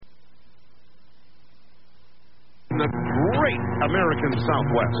the great American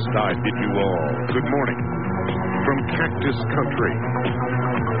Southwest, I bid you all good morning. From Cactus Country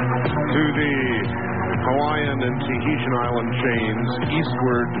to the Hawaiian and Tahitian island chains,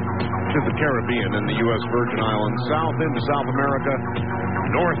 eastward to the Caribbean and the U.S. Virgin Islands, south into South America,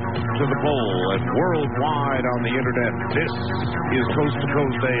 north to the pole, and worldwide on the internet. This is Coast to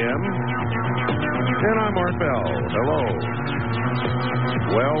Coast AM, and I'm Art Bell. Hello.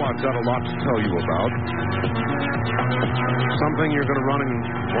 Well, I've got a lot to tell you about. Something you're going to run and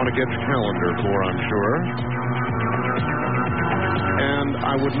want to get your calendar for, I'm sure. And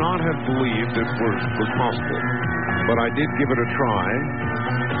I would not have believed it was possible, but I did give it a try,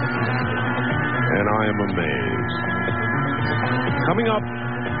 and I am amazed. Coming up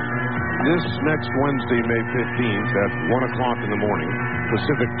this next Wednesday, May 15th at 1 o'clock in the morning,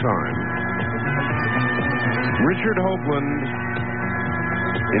 Pacific time, Richard Hoagland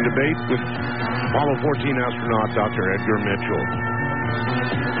in debate with Apollo 14 astronaut Dr. Edgar Mitchell.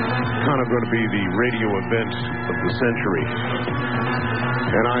 Kind of going to be the radio event of the century.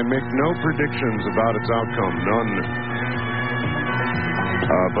 And I make no predictions about its outcome, none.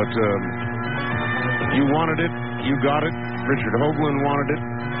 But you wanted it, you got it. Richard Hoagland wanted it,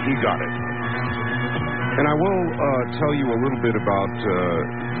 he got it. And I will tell you a little bit about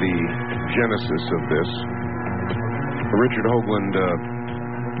the genesis of this. Richard Hoagland,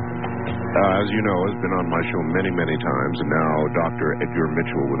 as you know, has been on my show many, many times, and now Dr. Edgar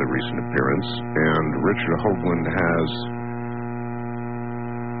Mitchell with a recent appearance. And Richard Hoagland has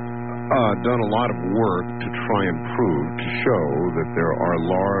done a lot of work to try and prove, to show that there are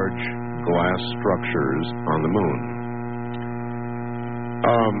large glass structures on the moon.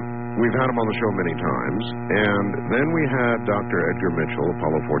 We've had him on the show many times, and then we had Dr. Edgar Mitchell,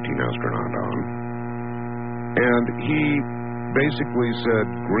 Apollo 14 astronaut, on, and he basically said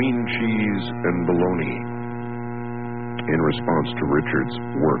green cheese and bologna in response to Richard's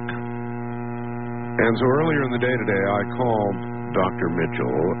work. And so earlier in the day today, I called Dr.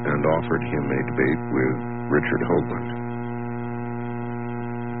 Mitchell and offered him a debate with Richard Hoagland.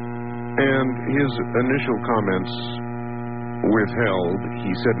 And his initial comments withheld.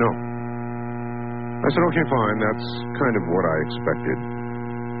 He said no. I said, okay, fine, that's kind of what I expected.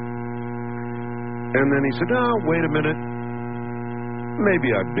 And then he said, wait a minute.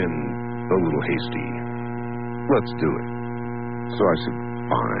 Maybe I've been a little hasty. Let's do it. So I said,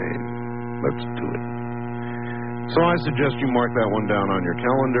 fine, let's do it. So I suggest you mark that one down on your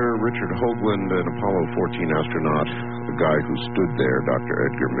calendar. Richard Hoagland, an Apollo 14 astronaut, the guy who stood there, Dr.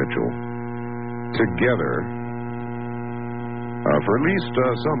 Edgar Mitchell, together for at least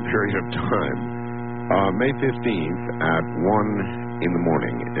some period of time, May 15th at 1 in the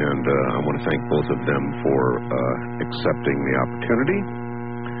morning. And I want to thank both of them for accepting the opportunity.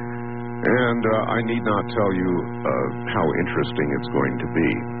 And I need not tell you how interesting it's going to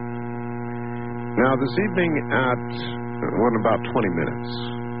be. Now, this evening at about 20 minutes,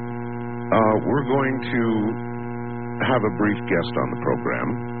 we're going to have a brief guest on the program.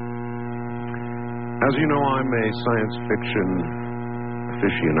 As you know, I'm a science fiction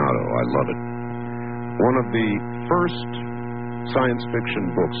aficionado. I love it. One of the first science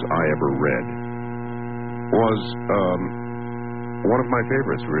fiction books I ever read was one of my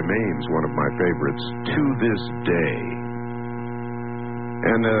favorites, remains one of my favorites to this day.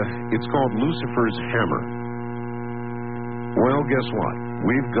 And it's called Lucifer's Hammer. Well, guess what?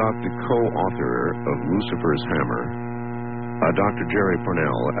 We've got the co-author of Lucifer's Hammer, Dr. Jerry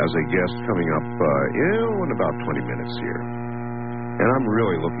Pournelle, as a guest coming up in about 20 minutes here. And I'm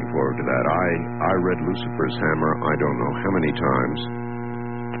really looking forward to that. I read Lucifer's Hammer I don't know how many times.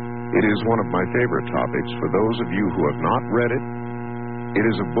 It is one of my favorite topics. For those of you who have not read it, it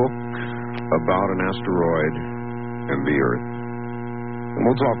is a book about an asteroid and the Earth. And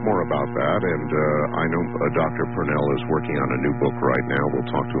we'll talk more about that, and I know Dr. Pournelle is working on a new book right now. We'll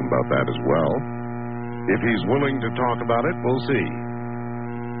talk to him about that as well. If he's willing to talk about it, we'll see.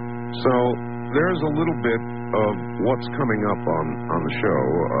 So there's a little bit of what's coming up on the show,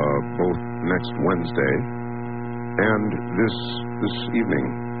 both next Wednesday and this evening.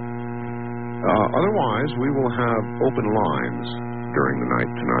 Otherwise, we will have open lines during the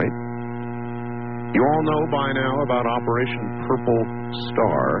night tonight. You all know by now about Operation Purple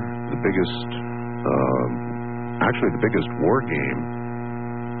Star, the biggest war game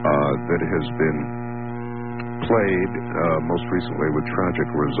that has been played, most recently with tragic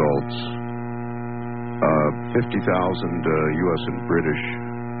results. 50,000 U.S. and British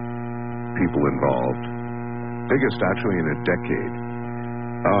people involved. Biggest actually in a decade.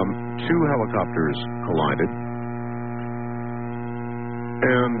 Two helicopters collided.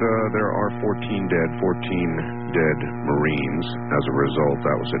 And there are 14 dead Marines as a result.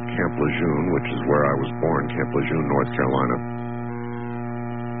 That was at Camp Lejeune, which is where I was born, Camp Lejeune, North Carolina.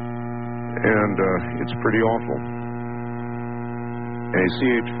 And it's pretty awful. A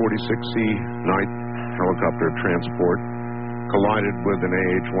CH-46C night helicopter transport collided with an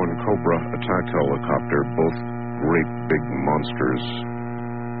AH-1 Cobra attack helicopter, both great big monsters.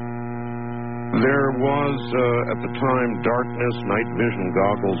 There was, at the time, darkness. Night vision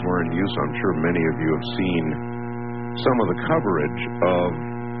goggles were in use. I'm sure many of you have seen some of the coverage of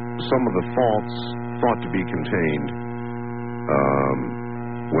some of the faults thought to be contained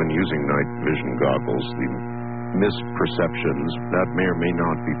when using night vision goggles. The misperceptions, that may or may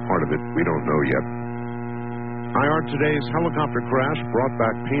not be part of it. We don't know yet. IR Today's helicopter crash brought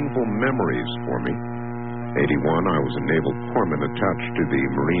back painful memories for me. 81, I was a naval corpsman attached to the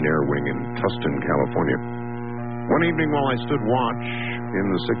Marine Air Wing in Tustin, California. One evening while I stood watch in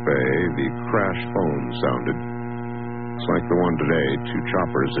the sickbay, the crash phone sounded. It's like the one today. 2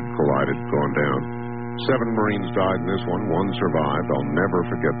 choppers had collided, gone down. 7 Marines died in this one. 1 survived. I'll never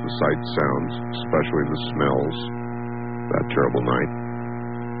forget the sights, sounds, especially the smells that terrible night.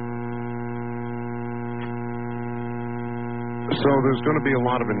 So there's going to be a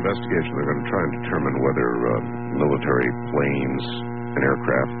lot of investigation. They're going to try and determine whether military planes and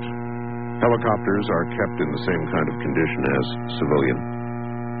aircraft, helicopters are kept in the same kind of condition as civilian.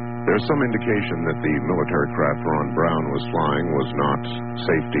 There's some indication that the military craft Ron Brown was flying was not,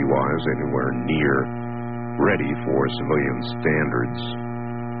 safety-wise, anywhere near ready for civilian standards.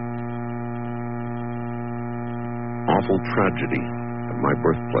 Awful tragedy at my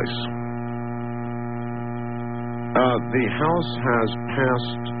birthplace. The House has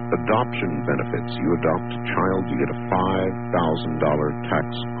passed adoption benefits. You adopt a child, you get a $5,000 tax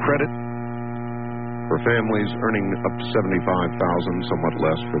credit for families earning up to $75,000, somewhat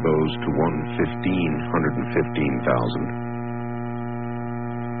less for those to $115,000.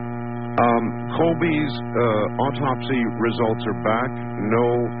 Colby's autopsy results are back.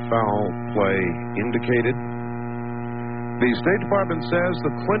 No foul play indicated. The State Department says the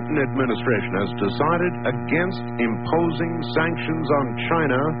Clinton administration has decided against imposing sanctions on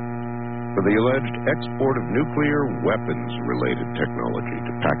China for the alleged export of nuclear weapons-related technology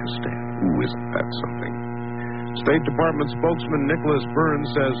to Pakistan. Ooh, isn't that something? State Department spokesman Nicholas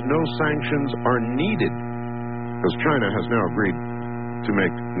Burns says no sanctions are needed because China has now agreed to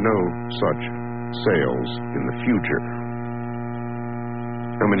make no such sales in the future.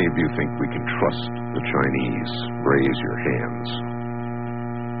 How many of you think we can trust the Chinese? Raise your hands.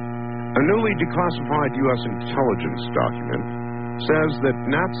 A newly declassified U.S. intelligence document says that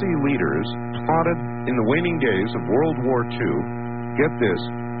Nazi leaders plotted in the waning days of World War II, get this,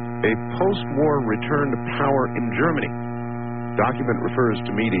 a post-war return to power in Germany. Document refers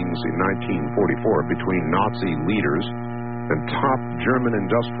to meetings in 1944 between Nazi leaders and top German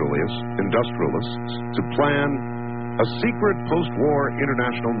industrialists to plan a secret post-war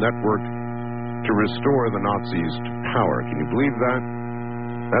international network to restore the Nazis to power. Can you believe that?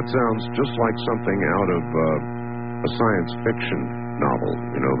 That sounds just like something out of a science fiction novel.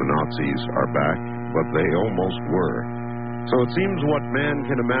 You know, the Nazis are back, but they almost were. So it seems what man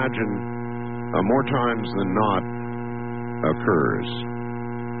can imagine more times than not occurs.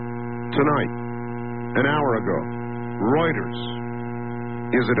 Tonight, an hour ago, Reuters.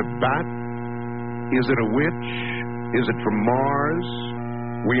 Is it a bat? Is it a witch? Is it from Mars?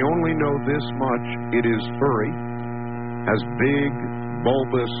 We only know this much. It is furry, has big,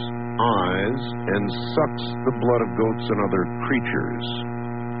 bulbous eyes, and sucks the blood of goats and other creatures.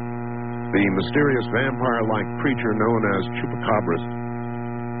 The mysterious vampire-like creature known as chupacabras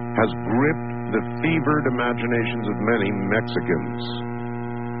has gripped the fevered imaginations of many Mexicans.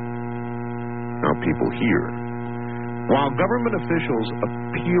 Now, people hear. While government officials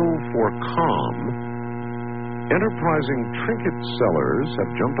appeal for calm, enterprising trinket sellers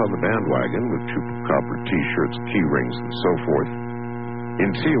have jumped on the bandwagon with chupacabra T-shirts, key rings, and so forth.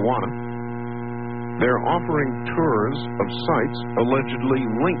 In Tijuana, they're offering tours of sites allegedly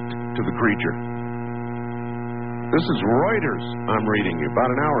linked to the creature. This is Reuters I'm reading you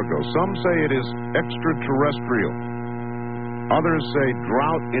about an hour ago. Some say it is extraterrestrial. Others say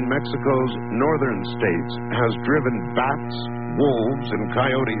drought in Mexico's northern states has driven bats, wolves, and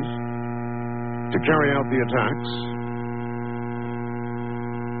coyotes to carry out the attacks.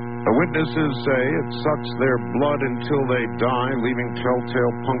 Witnesses say it sucks their blood until they die, leaving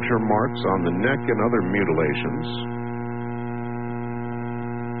telltale puncture marks on the neck and other mutilations.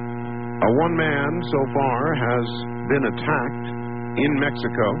 One man so far has been attacked in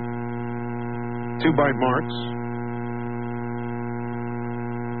Mexico. 2 bite marks.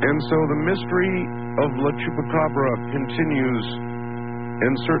 And so the mystery of La Chupacabra continues,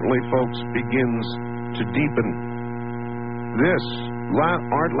 and certainly, folks, begins to deepen. This,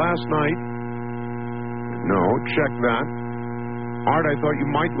 Art, last night, no, check that. Art, I thought you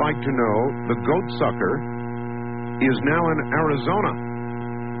might like to know, the goat sucker is now in Arizona.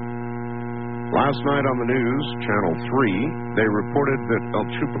 Last night on the news, Channel 3, they reported that El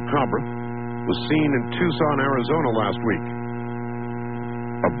Chupacabra was seen in Tucson, Arizona last week.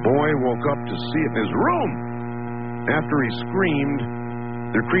 A boy woke up to see it in his room. After he screamed,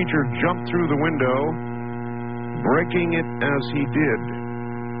 the creature jumped through the window, breaking it as he did.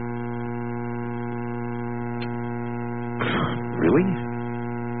 Really?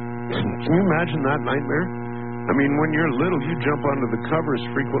 Can you imagine that nightmare? I mean, when you're little, you jump under the covers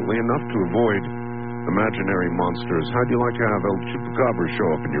frequently enough to avoid imaginary monsters. How'd you like to have El Chupacabra show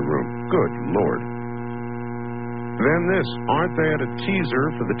up in your room? Good Lord. Then this, aren't they at a teaser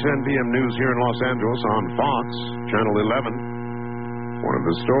for the 10 p.m. news here in Los Angeles on Fox, Channel 11? One of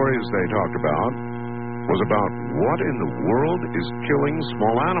the stories they talked about was about what in the world is killing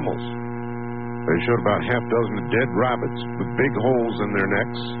small animals. They showed about half dozen dead rabbits with big holes in their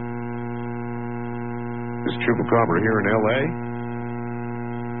necks. Is Chupacabra here in L.A.?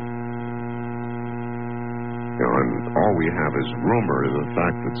 You know, and all we have is rumor of the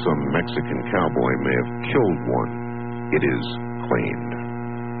fact that some Mexican cowboy may have killed one. It is claimed.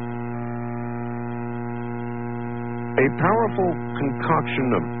 A powerful concoction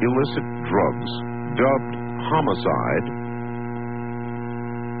of illicit drugs, dubbed homicide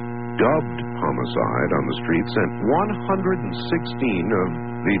on the street, sent 116 of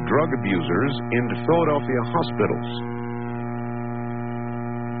the drug abusers into Philadelphia hospitals.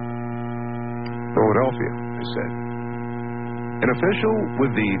 Philadelphia, I said. An official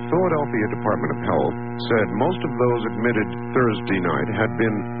with the Philadelphia Department of Health said most of those admitted Thursday night had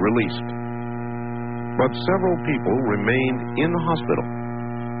been released, but several people remained in the hospital.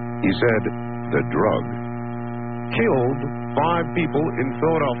 He said the drug killed 5 people in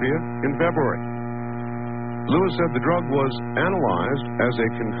Philadelphia in February. Lewis said the drug was analyzed as a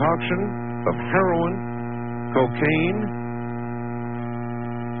concoction of heroin, cocaine,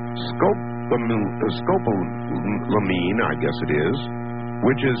 scopolamine, I guess it is,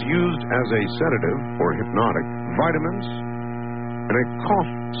 which is used as a sedative or hypnotic, vitamins, and a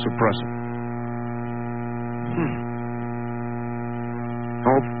cough suppressant.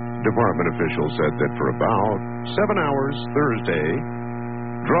 Health Department officials said that for about 7 hours Thursday,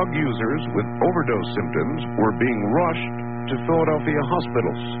 drug users with overdose symptoms were being rushed to Philadelphia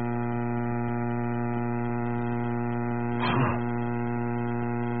hospitals.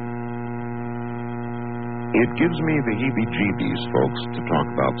 It gives me the heebie-jeebies, folks, to talk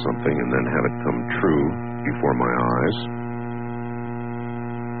about something and then have it come true before my eyes.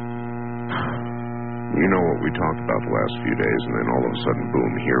 You know what we talked about the last few days, and then all of a sudden,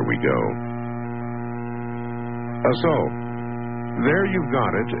 boom, here we go. So, there you've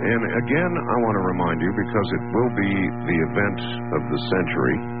got it, and again, I want to remind you, because it will be the event of the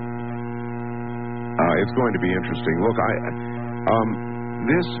century. It's going to be interesting. Look,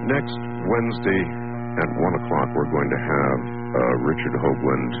 this next Wednesday at 1 o'clock, we're going to have Richard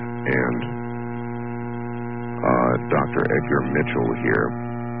Hoagland and Dr. Edgar Mitchell here.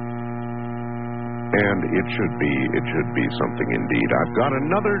 And it should be something indeed. I've got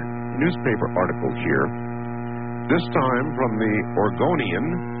another newspaper article here, this time from the Oregonian,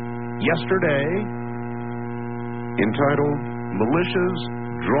 yesterday, entitled, Militias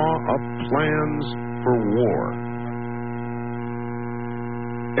Draw Up Plans for War.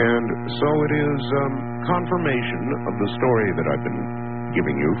 And so it is confirmation of the story that I've been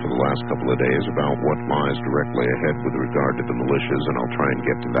giving you for the last couple of days about what lies directly ahead with regard to the militias, and I'll try and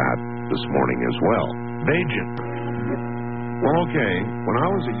get to that this morning as well. Bajan. Well, okay, when I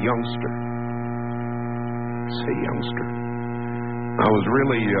was a youngster, I was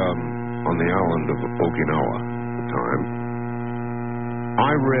really on the island of Okinawa at the time.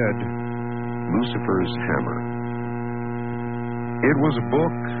 I read Lucifer's Hammer. It was a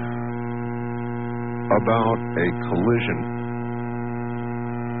book about a collision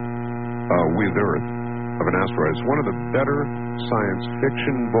with Earth of an asteroid. It's one of the better science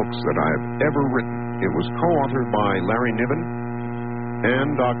fiction books that I've ever written. It was co-authored by Larry Niven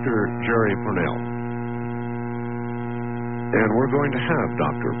and Dr. Jerry Pournelle. And we're going to have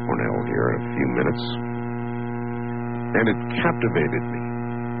Dr. Pournelle here in a few minutes. And it captivated me.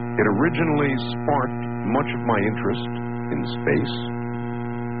 It originally sparked much of my interest in space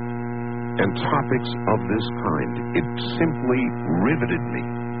and topics of this kind. It simply riveted me.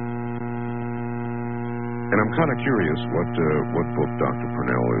 And I'm kind of curious what book Dr.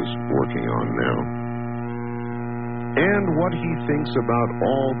 Purnell is working on now. And what he thinks about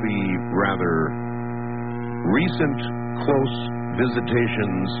all the rather recent close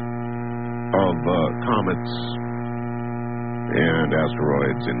visitations of comets and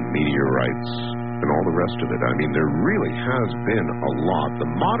asteroids and meteorites and all the rest of it. I mean, there really has been a lot.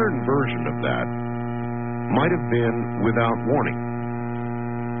 The modern version of that might have been Without Warning,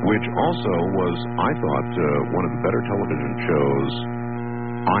 which also was, I thought, one of the better television shows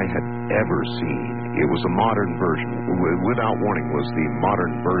I had ever seen. It was a modern version. Without Warning was the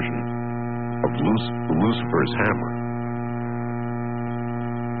modern version of Lucifer's Hammer.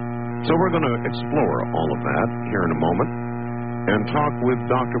 So we're going to explore all of that here in a moment and talk with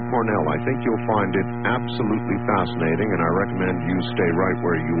Dr. Purnell. I think you'll find it absolutely fascinating, and I recommend you stay right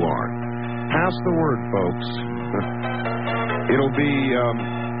where you are. Pass the word, folks. It'll be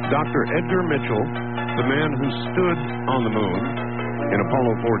Dr. Edgar Mitchell, the man who stood on the moon in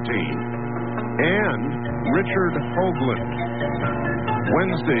Apollo 14, and Richard Hoagland.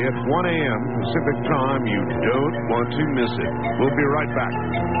 Wednesday at 1 a.m. Pacific time. You don't want to miss it. We'll be right back.